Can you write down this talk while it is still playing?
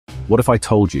What if I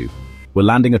told you? We're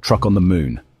landing a truck on the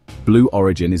moon. Blue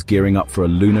Origin is gearing up for a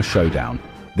lunar showdown.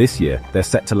 This year, they're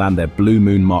set to land their Blue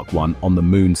Moon Mark 1 on the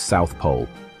moon's south pole.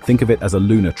 Think of it as a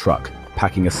lunar truck,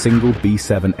 packing a single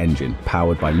B7 engine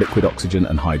powered by liquid oxygen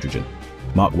and hydrogen.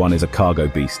 Mark 1 is a cargo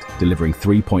beast, delivering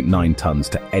 3.9 tons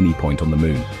to any point on the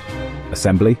moon.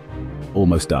 Assembly?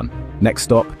 Almost done. Next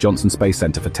stop, Johnson Space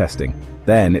Center for testing.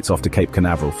 Then it's off to Cape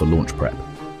Canaveral for launch prep.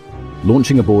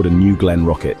 Launching aboard a New Glenn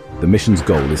rocket, the mission's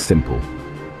goal is simple.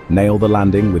 Nail the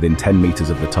landing within 10 meters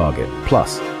of the target,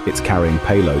 plus it's carrying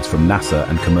payloads from NASA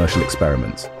and commercial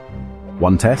experiments.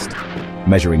 One test?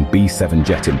 Measuring B7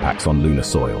 jet impacts on lunar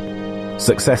soil.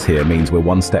 Success here means we're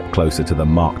one step closer to the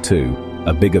Mark II,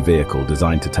 a bigger vehicle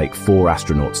designed to take 4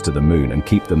 astronauts to the moon and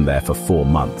keep them there for 4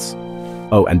 months.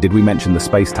 Oh, and did we mention the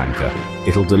space tanker?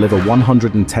 It'll deliver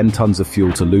 110 tons of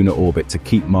fuel to lunar orbit to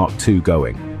keep Mark II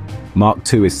going.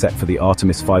 Mark II is set for the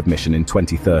Artemis 5 mission in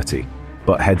 2030.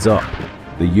 But heads up,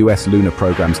 the US lunar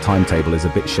program's timetable is a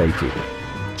bit shaky.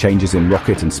 Changes in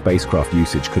rocket and spacecraft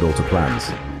usage could alter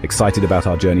plans. Excited about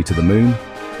our journey to the moon?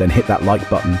 Then hit that like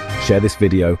button, share this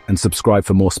video, and subscribe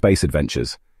for more space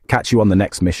adventures. Catch you on the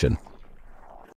next mission.